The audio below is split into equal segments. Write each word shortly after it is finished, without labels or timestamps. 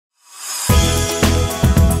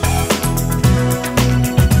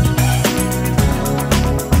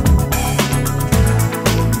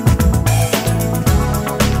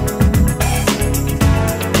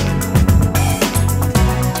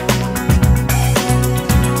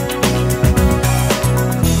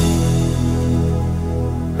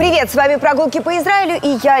Привет, с вами «Прогулки по Израилю»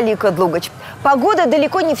 и я, Лика Длугач. Погода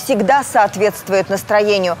далеко не всегда соответствует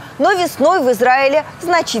настроению, но весной в Израиле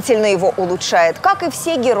значительно его улучшает, как и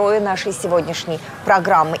все герои нашей сегодняшней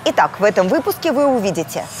программы. Итак, в этом выпуске вы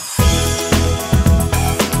увидите.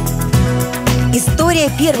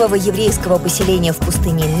 История первого еврейского поселения в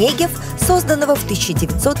пустыне Негев, созданного в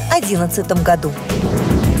 1911 году.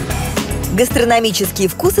 Гастрономические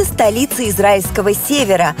вкусы столицы израильского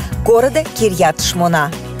севера, города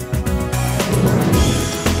Кирьят-Шмона.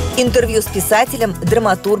 Интервью с писателем,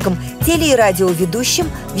 драматургом, теле- и радиоведущим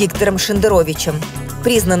Виктором Шендеровичем,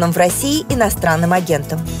 признанным в России иностранным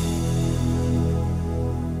агентом.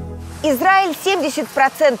 Израиль,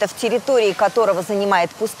 70% территории которого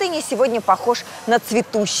занимает пустыня, сегодня похож на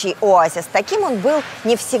цветущий оазис. Таким он был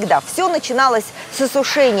не всегда. Все начиналось с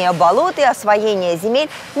осушения болот и освоения земель,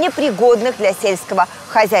 непригодных для сельского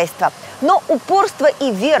хозяйства. Но упорство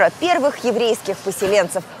и вера первых еврейских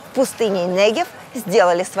поселенцев в пустыне Негев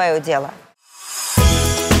сделали свое дело.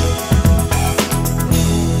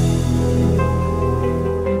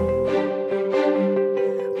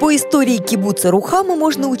 По истории кибуца Рухама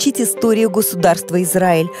можно учить историю государства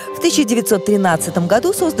Израиль. В 1913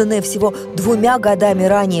 году созданное всего 2 годами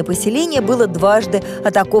ранее поселение было дважды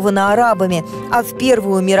атаковано арабами, а в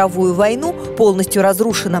Первую мировую войну полностью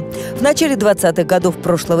разрушено. В начале 20-х годов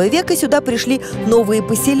прошлого века сюда пришли новые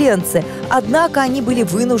поселенцы, однако они были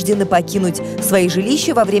вынуждены покинуть свои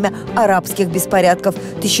жилища во время арабских беспорядков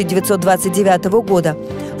 1929 года.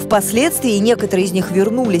 Впоследствии некоторые из них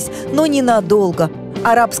вернулись, но ненадолго.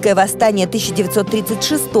 Арабское восстание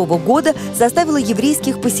 1936 года заставило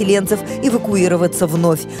еврейских поселенцев эвакуироваться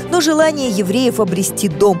вновь. Но желание евреев обрести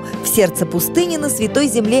дом в сердце пустыни на Святой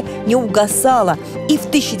Земле не угасало. И в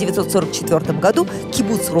 1944 году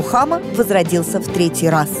кибуц Рухама возродился в 3-й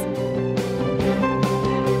раз.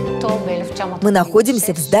 Мы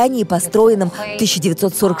находимся в здании, построенном в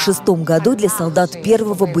 1946 году для солдат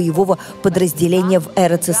первого боевого подразделения в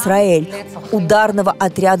Израиль, ударного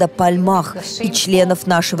отряда «Пальмах» и членов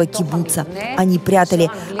нашего кибуца. Они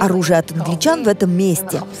прятали оружие от англичан в этом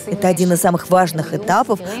месте. Это один из самых важных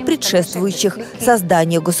этапов, предшествующих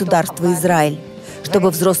созданию государства Израиль.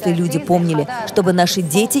 Чтобы взрослые люди помнили, чтобы наши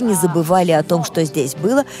дети не забывали о том, что здесь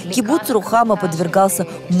было, кибуц Рухама подвергался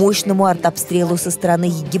мощному артобстрелу со стороны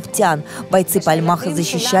египтян. Бойцы Пальмаха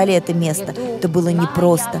защищали это место. Это было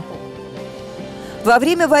непросто. Во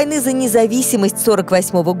время войны за независимость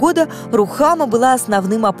 1948 года Рухама была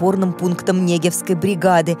основным опорным пунктом Негевской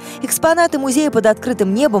бригады. Экспонаты музея под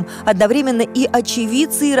открытым небом одновременно и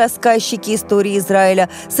очевидцы, и рассказчики истории Израиля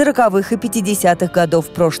 40-х и 50-х годов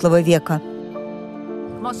прошлого века.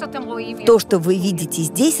 То, что вы видите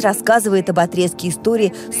здесь, рассказывает об отрезке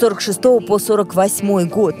истории с 46 по 48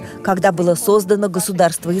 год, когда было создано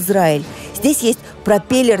государство Израиль. Здесь есть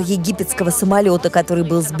пропеллер египетского самолета, который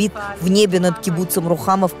был сбит в небе над кибуцем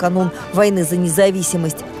Рухама в канун войны за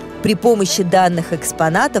независимость. При помощи данных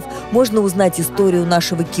экспонатов можно узнать историю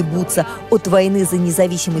нашего кибуца от войны за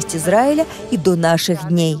независимость Израиля и до наших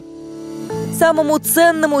дней. Самому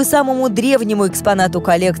ценному и самому древнему экспонату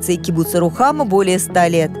коллекции кибуца Рухама более 100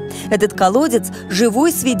 лет. Этот колодец –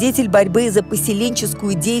 живой свидетель борьбы за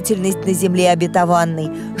поселенческую деятельность на земле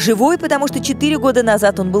обетованной. Живой, потому что 4 года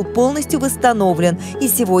назад он был полностью восстановлен и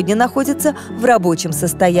сегодня находится в рабочем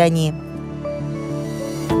состоянии.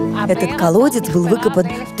 Этот колодец был выкопан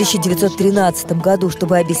в 1913 году,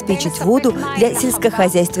 чтобы обеспечить воду для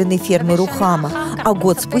сельскохозяйственной фермы Рухама, а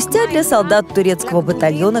год спустя для солдат турецкого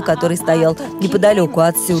батальона, который стоял неподалеку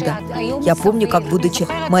отсюда. Я помню, как, будучи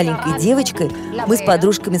маленькой девочкой, мы с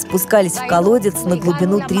подружками спускались в колодец на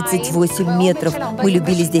глубину 38 метров. Мы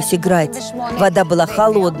любили здесь играть. Вода была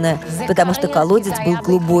холодная, потому что колодец был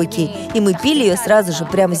глубокий, и мы пили ее сразу же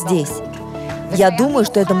прямо здесь. Я думаю,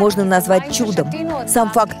 что это можно назвать чудом. Сам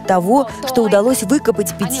факт того, что удалось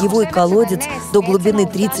выкопать питьевой колодец до глубины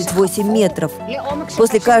 38 метров.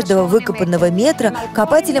 После каждого выкопанного метра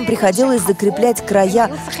копателям приходилось закреплять края,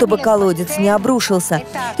 чтобы колодец не обрушился.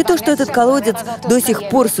 И то, что этот колодец до сих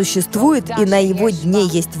пор существует и на его дне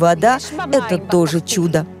есть вода, это тоже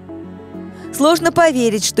чудо. Сложно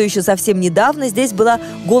поверить, что еще совсем недавно здесь была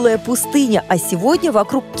голая пустыня, а сегодня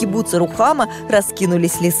вокруг кибуца Рухама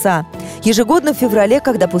раскинулись леса. Ежегодно в феврале,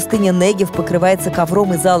 когда пустыня Негев покрывается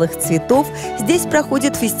ковром из алых цветов, здесь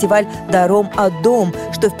проходит фестиваль «Даром Адом»,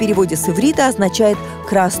 что в переводе с иврита означает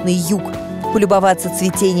 «красный юг». Полюбоваться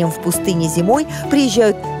цветением в пустыне зимой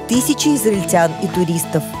приезжают тысячи израильтян и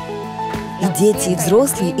туристов. И дети, и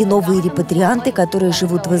взрослые, и новые репатрианты, которые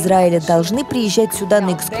живут в Израиле, должны приезжать сюда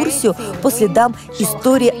на экскурсию по следам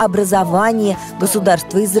истории образования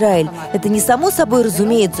государства Израиль. Это не само собой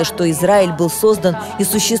разумеется, что Израиль был создан и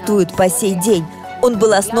существует по сей день. Он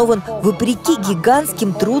был основан вопреки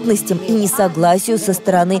гигантским трудностям и несогласию со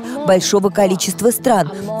стороны большого количества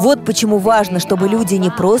стран. Вот почему важно, чтобы люди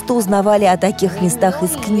не просто узнавали о таких местах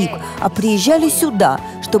из книг, а приезжали сюда,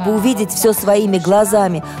 чтобы увидеть все своими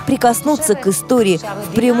глазами, прикоснуться к истории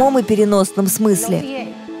в прямом и переносном смысле.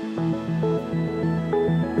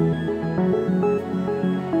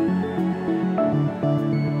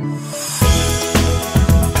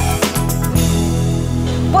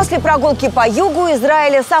 После прогулки по югу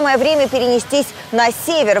Израиля самое время перенестись на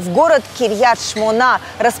север, в город Кирьят-Шмона,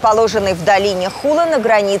 расположенный в долине Хула на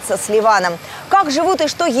границе с Ливаном. Как живут и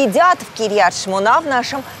что едят в Кирьят-Шмона в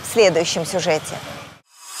нашем следующем сюжете.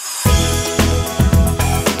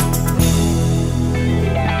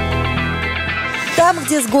 Там,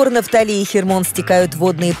 где с гор Нафтали и Хермон стекают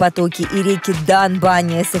водные потоки и реки Дан,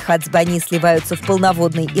 Баниас и Хацбани сливаются в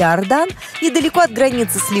полноводный Иордан, недалеко от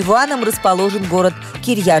границы с Ливаном расположен город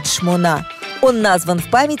Кирьят-Шмона. Он назван в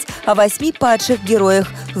память о 8 падших героях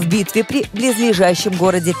в битве при близлежащем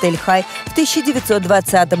городе Тель-Хай в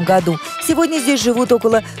 1920 году. Сегодня здесь живут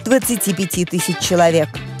около 25 тысяч человек.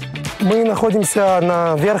 Мы находимся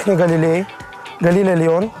на Верхней Галилее,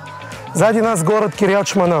 Галиль-Эльон. Сзади нас город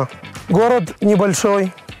Кирьят-Шмона. Город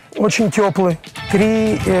небольшой, очень теплый,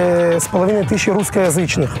 3500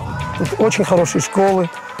 русскоязычных. Тут очень хорошие школы,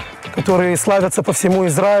 которые славятся по всему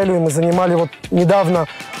Израилю. И мы занимали вот недавно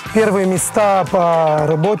первые места по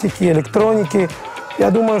роботике, электронике.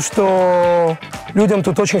 Я думаю, что людям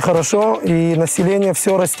тут очень хорошо, и население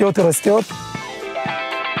все растет и растет.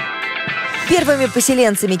 Первыми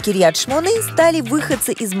поселенцами Кирьят-Шмоны стали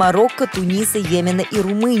выходцы из Марокко, Туниса, Йемена и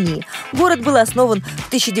Румынии. Город был основан в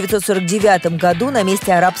 1949 году на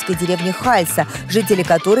месте арабской деревни Хальса, жители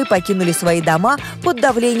которой покинули свои дома под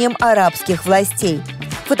давлением арабских властей.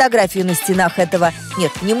 Фотографии на стенах этого,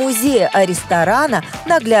 нет, не музея, а ресторана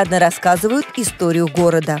наглядно рассказывают историю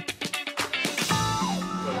города.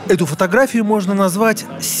 Эту фотографию можно назвать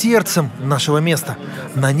сердцем нашего места.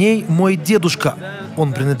 На ней мой дедушка.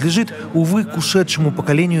 Он принадлежит, увы, к ушедшему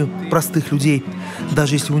поколению простых людей.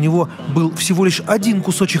 Даже если у него был всего лишь один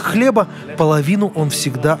кусочек хлеба, половину он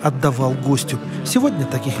всегда отдавал гостю. Сегодня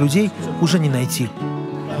таких людей уже не найти.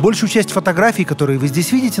 Большую часть фотографий, которые вы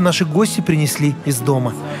здесь видите, наши гости принесли из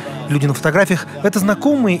дома. Люди на фотографиях – это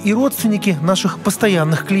знакомые и родственники наших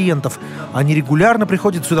постоянных клиентов. Они регулярно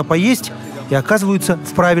приходят сюда поесть и оказываются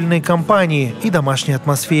в правильной компании и домашней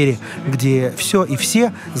атмосфере, где все и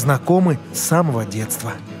все знакомы с самого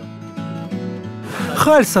детства.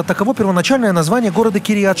 Хальса – таково первоначальное название города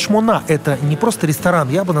Кирьят-Шмона. Это не просто ресторан,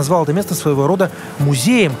 я бы назвал это место своего рода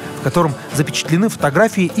музеем, в котором запечатлены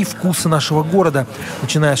фотографии и вкусы нашего города.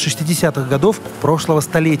 Начиная с 60-х годов прошлого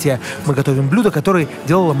столетия мы готовим блюда, которые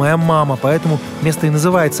делала моя мама, поэтому место и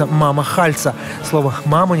называется «Мама Хальса». Слово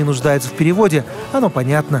 «мама» не нуждается в переводе, оно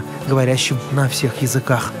понятно говорящим на всех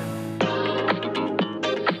языках.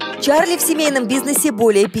 Чарли в семейном бизнесе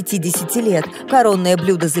более 50 лет. Коронное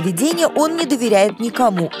блюдо заведения он не доверяет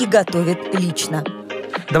никому и готовит лично.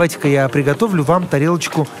 Давайте-ка я приготовлю вам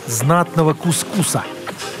тарелочку знатного кускуса.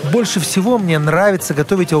 Больше всего мне нравится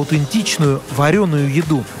готовить аутентичную вареную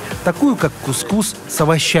еду. Такую, как кускус с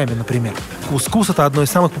овощами, например. Кускус – это одно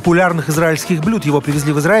из самых популярных израильских блюд. Его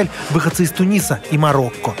привезли в Израиль выходцы из Туниса и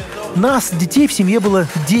Марокко. Нас, детей, в семье было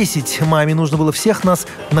 10. Маме нужно было всех нас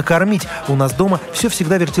накормить. У нас дома все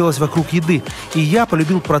всегда вертелось вокруг еды. И я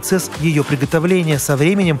полюбил процесс ее приготовления. Со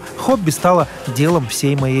временем хобби стало делом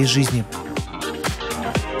всей моей жизни.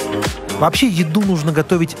 Вообще, еду нужно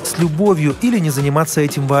готовить с любовью или не заниматься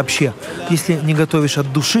этим вообще. Если не готовишь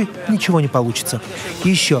от души, ничего не получится. И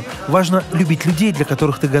еще, важно любить людей, для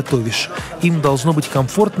которых ты готовишь. Им должно быть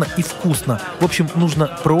комфортно и вкусно. В общем,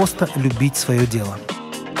 нужно просто любить свое дело.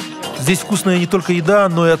 Здесь вкусная не только еда,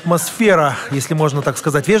 но и атмосфера, если можно так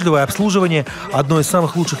сказать. Вежливое обслуживание – одно из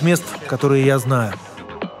самых лучших мест, которые я знаю.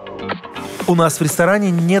 У нас в ресторане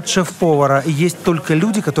нет шеф-повара, есть только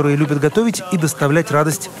люди, которые любят готовить и доставлять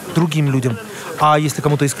радость другим людям. А если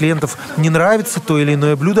кому-то из клиентов не нравится то или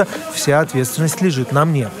иное блюдо, вся ответственность лежит на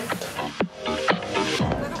мне.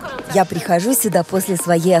 Я прихожу сюда после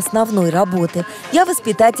своей основной работы. Я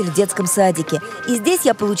воспитатель в детском садике. И здесь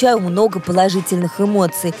я получаю много положительных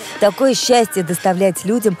эмоций. Такое счастье доставлять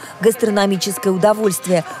людям гастрономическое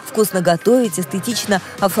удовольствие. Вкусно готовить, эстетично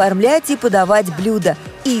оформлять и подавать блюда.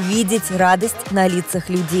 И видеть радость на лицах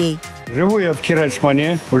людей. Живу я в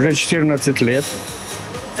Кирьят-Шмоне уже 14 лет.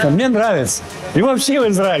 Мне нравится. И вообще в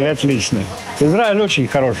Израиле отлично. Израиль очень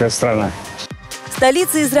хорошая страна.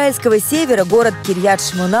 Столица израильского севера, город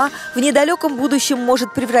Кирьят-Шмона, в недалеком будущем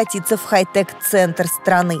может превратиться в хай-тек-центр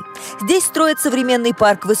страны. Здесь строят современный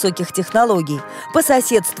парк высоких технологий. По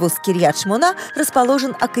соседству с Кирьят-Шмона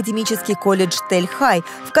расположен академический колледж Тель-Хай,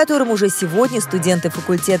 в котором уже сегодня студенты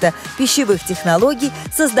факультета пищевых технологий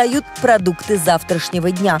создают продукты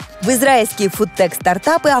завтрашнего дня. В израильские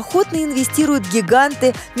фудтек-стартапы охотно инвестируют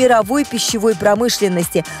гиганты мировой пищевой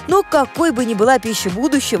промышленности. Но какой бы ни была пища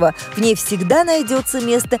будущего, в ней всегда найдется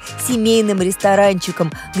место семейным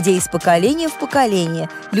ресторанчикам, где из поколения в поколение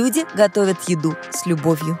люди готовят еду с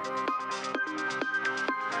любовью.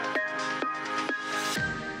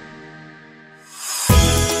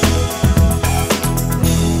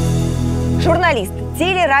 Журналист,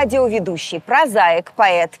 телерадиоведущий, прозаик,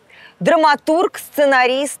 поэт, драматург,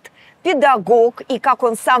 сценарист, педагог и, как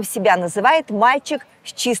он сам себя называет, мальчик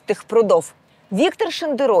с чистых прудов. Виктор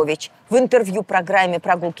Шендерович в интервью программе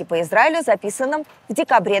 «Прогулки по Израилю», записанном в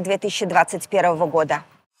декабре 2021 года.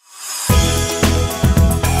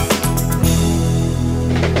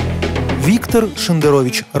 Виктор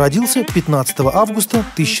Шендерович родился 15 августа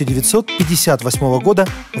 1958 года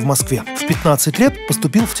в Москве. В 15 лет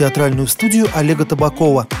поступил в театральную студию Олега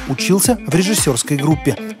Табакова, учился в режиссерской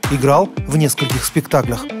группе, играл в нескольких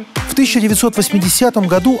спектаклях. В 1980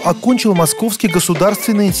 году окончил Московский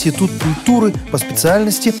государственный институт культуры по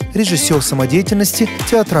специальности режиссер самодеятельности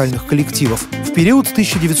театральных коллективов. В период с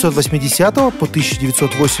 1980 по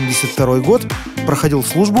 1982 год проходил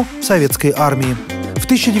службу в советской армии. В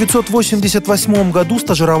 1988 году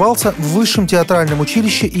стажировался в Высшем театральном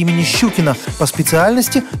училище имени Щукина по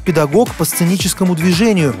специальности педагог по сценическому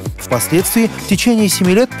движению. Впоследствии в течение 7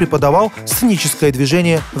 лет преподавал сценическое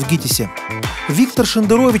движение в ГИТИСе. Виктор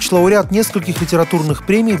Шендерович – лауреат нескольких литературных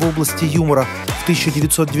премий в области юмора. В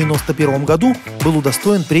 1991 году был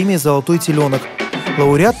удостоен премии «Золотой теленок».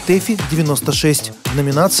 Лауреат ТЭФИ-96 в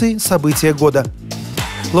номинации «События года».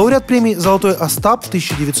 Лауреат премии «Золотой Остап» в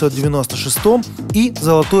 1996 и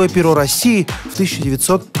 «Золотое перо России» в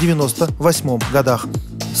 1998 годах.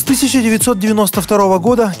 С 1992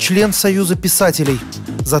 года член Союза писателей.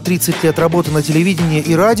 За 30 лет работы на телевидении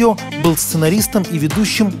и радио был сценаристом и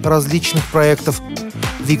ведущим различных проектов.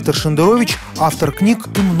 Виктор Шендерович – автор книг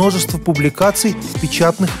и множества публикаций в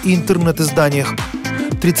печатных и интернет-изданиях.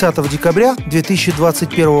 30 декабря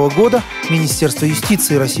 2021 года Министерство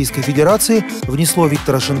юстиции Российской Федерации внесло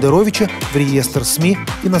Виктора Шендеровича в реестр СМИ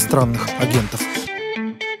иностранных агентов.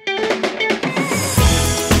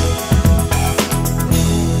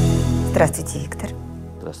 Здравствуйте, Виктор.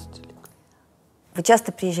 Здравствуйте. Вы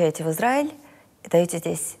часто приезжаете в Израиль и даете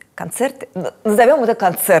здесь концерты. Назовем это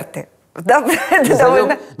концерты. Да?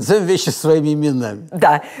 Назовем вещи своими именами.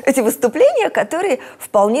 Да, эти выступления, которые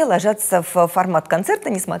вполне ложатся в формат концерта,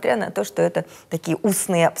 несмотря на то, что это такие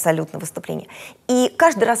устные абсолютно выступления. И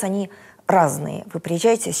каждый раз они разные. Вы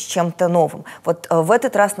приезжаете с чем-то новым. Вот в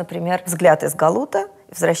этот раз, например, «Взгляд из Галута»,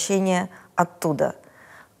 «Возвращение оттуда».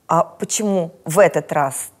 А почему в этот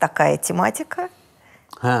раз такая тематика?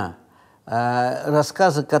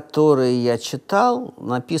 Рассказы, которые я читал,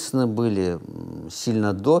 написаны были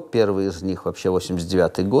сильно до. Первый из них вообще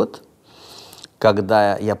 89-й год,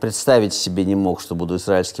 когда я представить себе не мог, что буду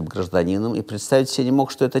израильским гражданином, и представить себе не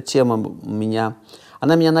мог, что эта тема меня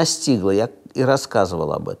настигла. Я и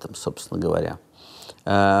рассказывал об этом, собственно говоря.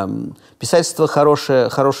 Писательство хорошая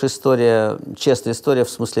история, честная история в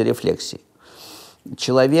смысле рефлексии.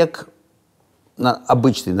 Человек,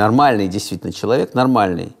 обычный, нормальный действительно человек,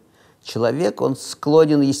 он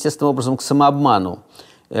склонен естественным образом к самообману.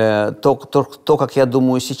 То, как я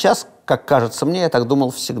думаю сейчас, как кажется мне, я так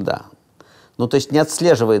думал всегда. Ну, то есть не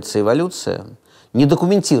отслеживается эволюция, не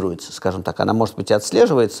документируется, скажем так. Она, может быть, и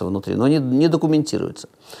отслеживается внутри, но не документируется.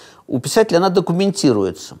 У писателя она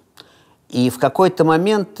документируется. И в какой-то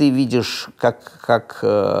момент ты видишь, как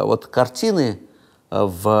вот картины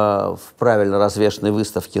в правильно развешенной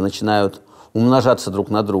выставке начинают умножаться друг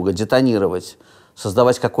на друга, детонировать,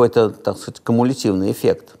 создавать какой-то, так сказать, кумулятивный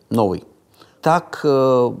эффект новый. Так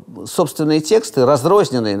собственные тексты,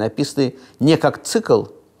 разрозненные, написанные не как цикл,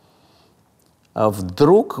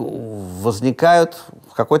 вдруг возникают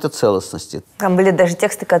в какой-то целостности. Там были даже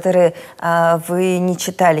тексты, которые вы не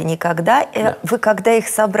читали никогда. Да. Вы когда их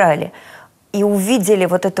собрали и увидели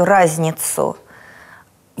вот эту разницу,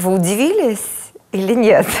 вы удивились или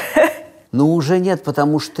нет? Ну, уже нет,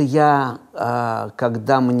 потому что я,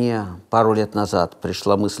 когда мне пару лет назад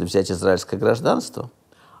пришла мысль взять израильское гражданство,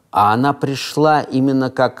 а она пришла именно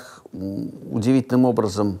как удивительным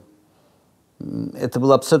образом, это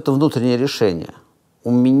было абсолютно внутреннее решение.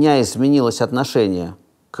 У меня изменилось отношение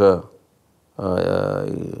к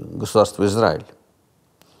государству Израиль.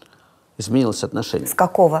 Изменилось отношение. С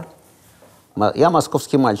какого? Я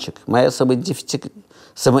московский мальчик. Моя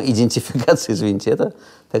самоидентификация, извините, это,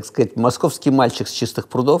 так сказать, московский мальчик с чистых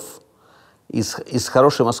прудов из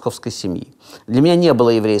хорошей московской семьи. Для меня не было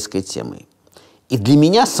еврейской темы. И для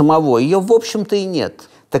меня самого ее, в общем-то, и нет.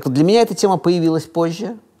 Так вот, для меня эта тема появилась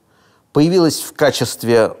позже. Появилась в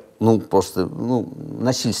качестве, просто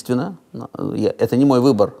насильственно. Это не мой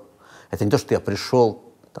выбор. Это не то, что я пришел,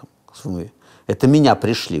 это меня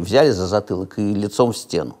пришли, взяли за затылок и лицом в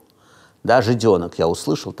стену. Да, жиденок я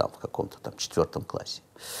услышал там в каком-то 4 классе.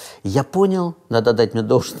 И я понял, надо дать мне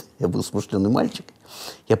должное, я был смышленый мальчик,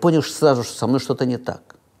 я понял сразу, что со мной что-то не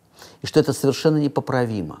так. И что это совершенно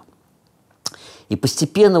непоправимо. И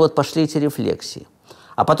постепенно вот пошли эти рефлексии.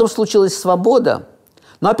 А потом случилась свобода.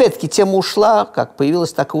 Но опять-таки тема ушла, как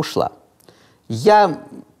появилась, так и ушла. Я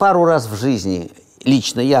пару раз в жизни,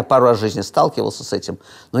 лично я пару раз в жизни сталкивался с этим,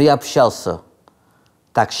 но я общался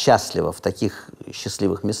так счастливо в таких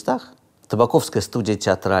счастливых местах. Табаковская студия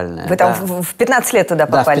театральная. Вы там в 15 лет туда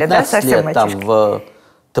попали, да? В 15 лет там в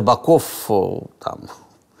Табаков, там,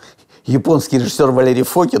 японский режиссер Валерий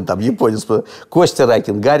Фокин, там японец, Костя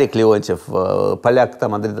Ракин, Гарик Леонтьев, поляк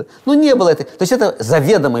там Андрей. Не было это. То есть это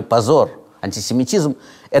заведомый позор. Антисемитизм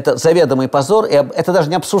 – это заведомый позор, и это даже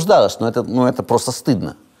не обсуждалось, но это просто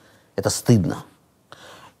стыдно. Это стыдно.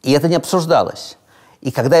 И это не обсуждалось. И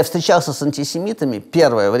когда я встречался с антисемитами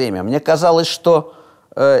первое время, мне казалось, что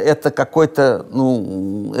это какой-то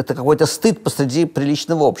стыд посреди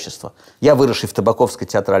приличного общества. Я, выросший в Табаковской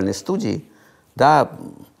театральной студии, да,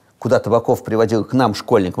 куда Табаков приводил к нам,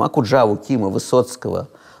 школьникам, Акуджаву, Кима, Высоцкого,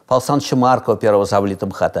 Павла Александровича Маркова, первого завлита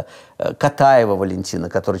МХАТа, Катаева Валентина,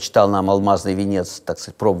 который читал нам «Алмазный венец», так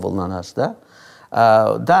сказать, пробовал на нас, да.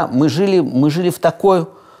 Да, мы жили в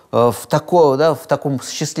таком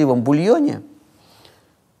счастливом бульоне.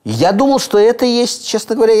 И я думал, что это есть,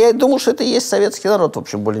 честно говоря, я думал, что это и есть советский народ, в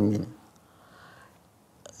общем, более-менее.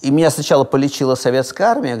 И меня сначала полечила советская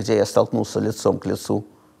армия, где я столкнулся лицом к лицу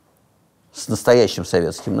с настоящим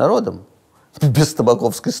советским народом, без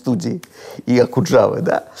Табаковской студии и Акуджавы,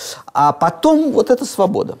 да. А потом вот эта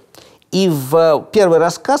свобода. И в первый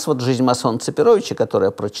рассказ, вот «Жизнь масона Цепировича», который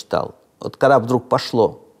я прочитал, вот когда вдруг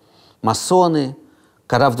пошло масоны,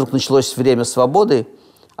 когда вдруг началось время свободы,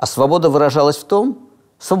 а свобода выражалась в том,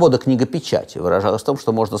 свобода книгопечати выражалась в том,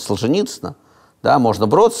 что можно Солженицына, да, можно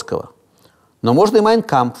Бродского, но можно и «Майн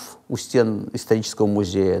кампф» у стен исторического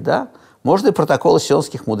музея, да, можно и протоколы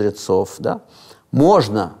сионских мудрецов, да,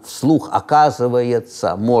 можно вслух,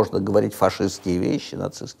 оказывается, можно говорить фашистские вещи,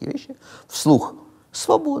 нацистские вещи, вслух.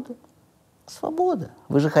 Свобода. Свобода.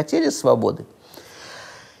 Вы же хотели свободы.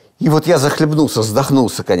 И вот я захлебнулся,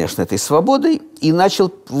 вздохнулся, конечно, этой свободой, и начал,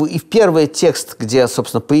 и в первый текст, где,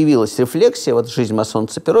 собственно, появилась рефлексия, вот «Жизнь масона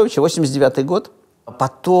Цепировича», 89-й год.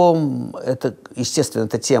 Потом, естественно,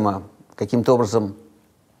 эта тема каким-то образом,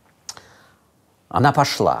 она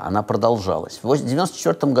пошла, она продолжалась. В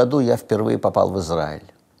 94 году я впервые попал в Израиль.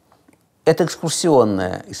 Это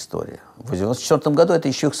экскурсионная история. В 94 году это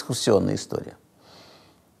еще экскурсионная история.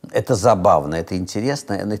 Это забавно, это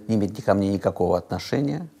интересно, это не имеет ко мне никакого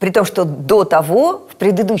отношения. При том, что до того, в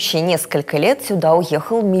предыдущие несколько лет, сюда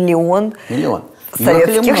уехал миллион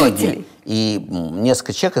советских жителей. И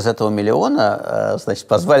несколько человек из этого миллиона, значит,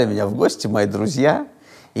 позвали меня в гости, мои друзья.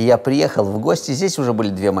 И я приехал в гости. Здесь уже были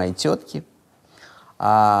 2 мои тетки.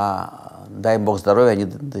 Дай им Бог здоровья, они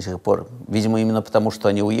до сих пор, видимо, именно потому, что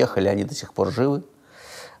они уехали, они до сих пор живы.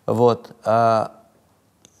 Вот.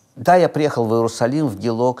 Да, я приехал в Иерусалим, в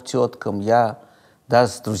Гило к теткам. Я, да,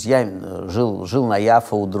 с друзьями жил на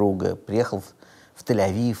Яфа у друга, приехал в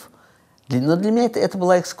Тель-Авив. Но для меня это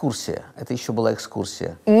была экскурсия. Это еще была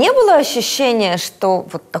экскурсия. Не было ощущения, что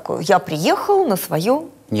вот такое, я приехал на свою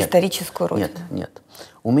историческую родину? Нет.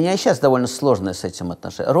 У меня и сейчас довольно сложное с этим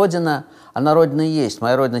отношение. Родина, она родина есть.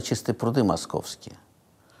 Моя родина — чистые пруды московские.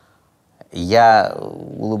 Я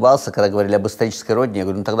улыбался, когда говорили об исторической родине. Я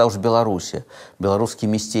говорю, ну тогда уж Белоруссия. Белорусские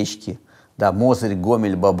местечки. Да, Мозырь,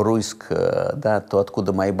 Гомель, Бобруйск. Да, то,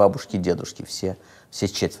 откуда мои бабушки и дедушки. Все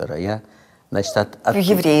 4. Я, значит,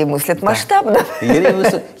 евреи мыслят масштабно.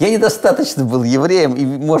 Я недостаточно был евреем. И,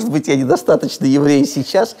 может быть, я недостаточно еврей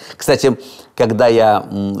сейчас. Кстати, когда я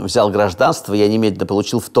взял гражданство, я немедленно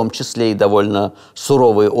получил в том числе и довольно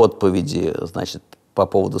суровые отповеди, значит, по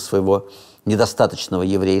поводу своего недостаточного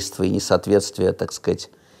еврейства и несоответствия, так сказать,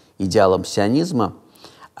 идеалам сионизма.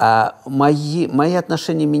 А мои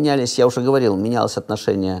отношения менялись, я уже говорил, менялось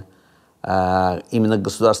отношение именно к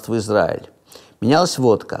государству Израиль. Менялось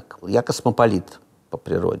вот как. Я космополит по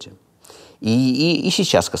природе. И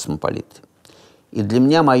сейчас космополит. И для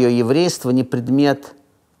меня мое еврейство не предмет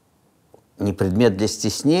для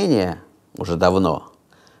стеснения уже давно,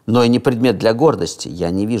 но и не предмет для гордости. Я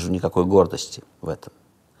не вижу никакой гордости в этом.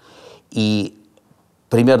 И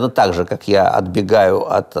примерно так же, как я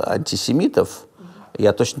отбегаю от антисемитов,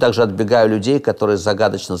 я точно так же отбегаю людей, которые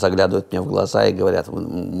загадочно заглядывают мне в глаза и говорят: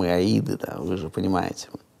 мы аиды, да, вы же понимаете.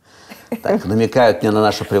 Так, намекают мне на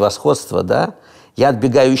наше превосходство, да. Я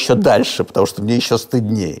отбегаю еще дальше, потому что мне еще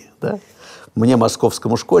стыднее, да. Мне,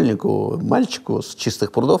 московскому школьнику, мальчику с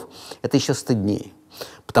Чистых прудов, это еще стыднее.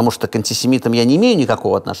 Потому что к антисемитам я не имею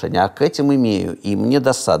никакого отношения, а к этим имею. И мне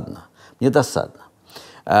досадно. Мне досадно.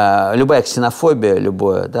 Любая ксенофобия,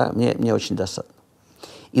 любое, да, мне очень досадно.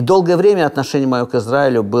 И долгое время отношение мое к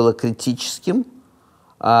Израилю было критическим,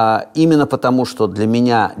 именно потому, что для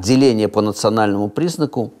меня деление по национальному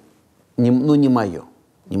признаку не мое.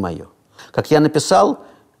 Не мое. Как я написал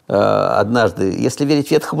однажды, если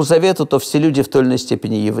верить Ветхому Завету, то все люди в той или иной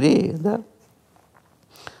степени евреи, да.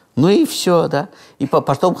 Ну и все, да. И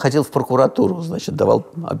потом ходил в прокуратуру, значит, давал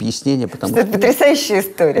объяснение. Потому что это потрясающая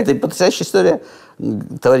история. Это потрясающая история.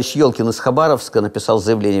 Товарищ Елкин из Хабаровска написал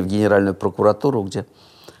заявление в Генеральную прокуратуру, где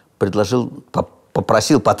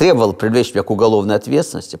потребовал привлечь меня к уголовной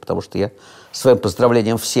ответственности, потому что я своим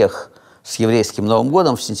поздравлением всех с еврейским Новым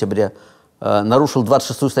годом в сентябре нарушил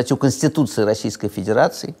 26-ю статью Конституции Российской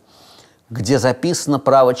Федерации, где записано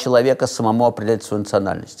право человека самому определять свою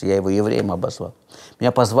национальность. Я его евреем обозвал.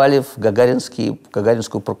 Меня позвали в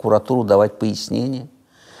Гагаринскую прокуратуру давать пояснения.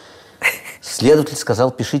 Следователь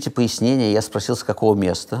сказал: пишите пояснения. Я спросил, с какого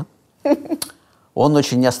места. Он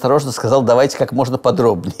очень неосторожно сказал: давайте как можно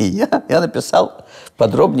подробнее. Я написал,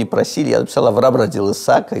 подробнее просили, я написал: Авраам родил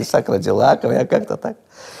Исаака, Исаак родил Иакова, я как-то так.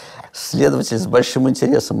 Следователь с большим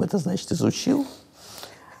интересом это, значит, изучил.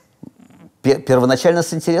 Первоначально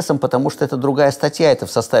с интересом, потому что это другая статья, это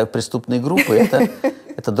в составе преступной группы,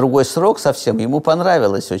 это другой срок совсем. Ему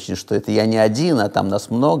понравилось очень, что это я не один, а там нас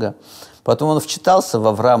много. Потом он вчитался в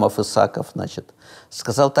Авраамов, Исааков, значит,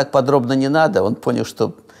 сказал: так подробно не надо. Он понял,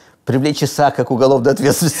 что привлечь Исаака к уголовной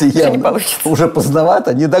ответственности явно уже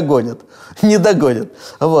поздновато, не догонят. Не догонят.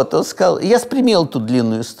 Вот, он сказал, я спрямил ту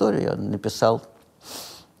длинную историю, я написал,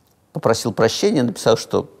 попросил прощения, написал,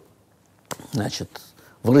 что, значит,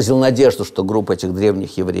 выразил надежду, что группа этих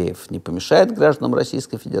древних евреев не помешает гражданам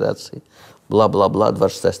Российской Федерации, бла-бла-бла,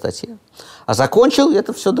 26-я статья. А закончил,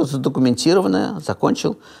 это все задокументированное,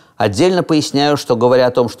 закончил, отдельно поясняю, что, говоря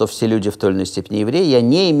о том, что все люди в той или иной степени евреи, я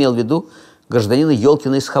не имел в виду гражданина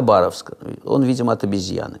Елкина из Хабаровска. Он, видимо, от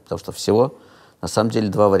обезьяны, потому что всего, на самом деле,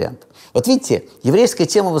 два варианта. Вот видите, еврейская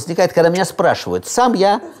тема возникает, когда меня спрашивают. Сам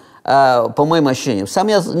я, по моим ощущениям, сам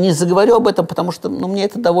я не заговорю об этом, потому что мне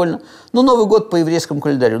это довольно... Новый год по еврейскому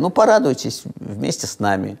календарю. Порадуйтесь вместе с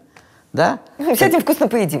нами. Да? Сядем вкусно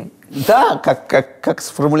поедим. Да, как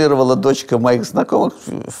сформулировала дочка моих знакомых,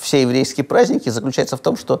 все еврейские праздники заключаются в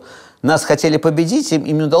том, что нас хотели победить, им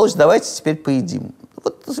не удалось, давайте теперь поедим.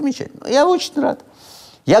 Вот замечательно. Я очень рад.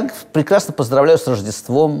 Я прекрасно поздравляю с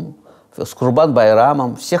Рождеством, с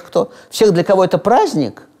Курбан-Байрамом. Всех, для кого это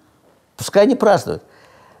праздник, пускай они празднуют.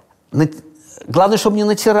 Главное, чтобы не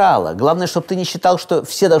натирало. Главное, чтобы ты не считал, что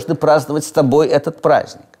все должны праздновать с тобой этот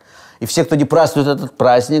праздник. И все, кто не празднует этот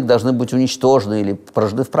праздник, должны быть уничтожены или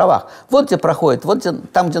поражены в правах. Вот где проходит,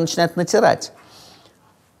 там, где начинает натирать.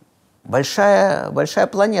 Большая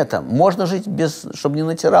планета. Можно жить чтобы не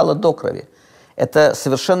натирало до крови. Это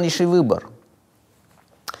совершеннейший выбор.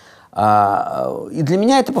 И для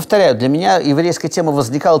меня, это повторяю, для меня еврейская тема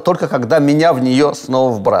возникала только, когда меня в нее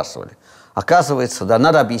снова вбрасывали. Оказывается, да,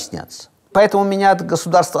 надо объясняться. Поэтому меня от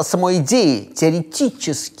государства, от самой идеи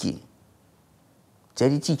теоретически,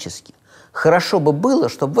 хорошо бы было,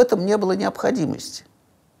 чтобы в этом не было необходимости.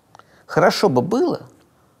 Хорошо бы было,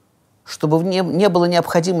 чтобы не было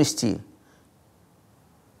необходимости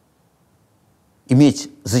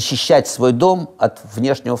защищать свой дом от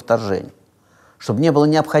внешнего вторжения. Чтобы не было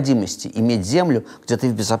необходимости иметь землю, где ты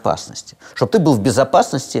в безопасности. Чтобы ты был в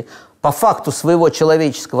безопасности по факту своего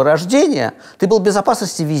человеческого рождения, ты был в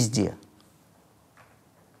безопасности везде.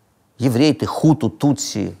 Еврей ты, хуту,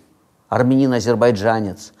 тутси, армянин,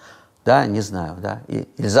 азербайджанец, да, не знаю, да,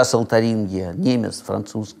 Эльзас-Лотарингия, немец,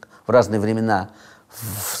 француз в разные времена,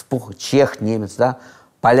 чех, немец, да,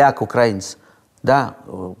 поляк, украинец, да,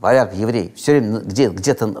 поляк, еврей, все время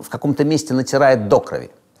где-то в каком-то месте натирает до крови.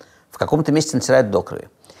 В каком-то месте натирает до крови.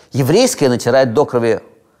 Еврейское натирает до крови,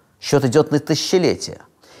 счет идет на тысячелетия.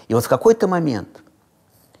 И вот в какой-то момент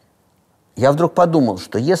я вдруг подумал,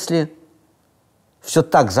 что если все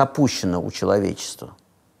так запущено у человечества,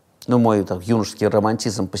 мой юношеский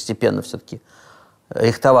романтизм постепенно все-таки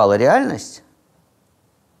рихтовала реальность,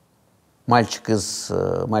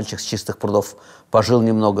 мальчик с чистых прудов пожил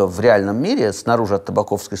немного в реальном мире, снаружи от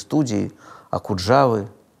табаковской студии, Окуджавы,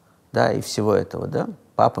 да, и всего этого, да,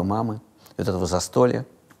 папы, мамы, вот этого застолья.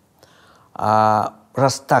 А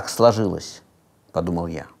раз так сложилось, подумал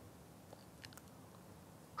я,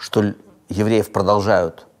 что евреев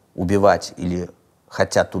продолжают убивать или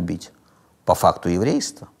хотят убить по факту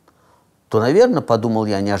еврейства, то, наверное, подумал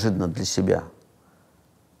я неожиданно для себя,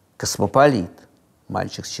 космополит,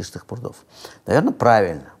 мальчик с чистых прудов, наверное,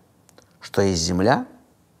 правильно, что есть земля,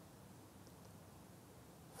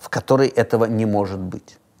 в которой этого не может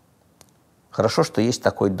быть. Хорошо, что есть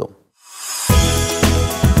такой дом.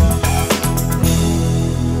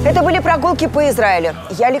 Это были прогулки по Израилю.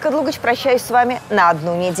 Я, Лика Длугач, прощаюсь с вами на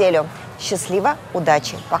 1 неделю. Счастливо,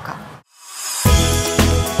 удачи, пока.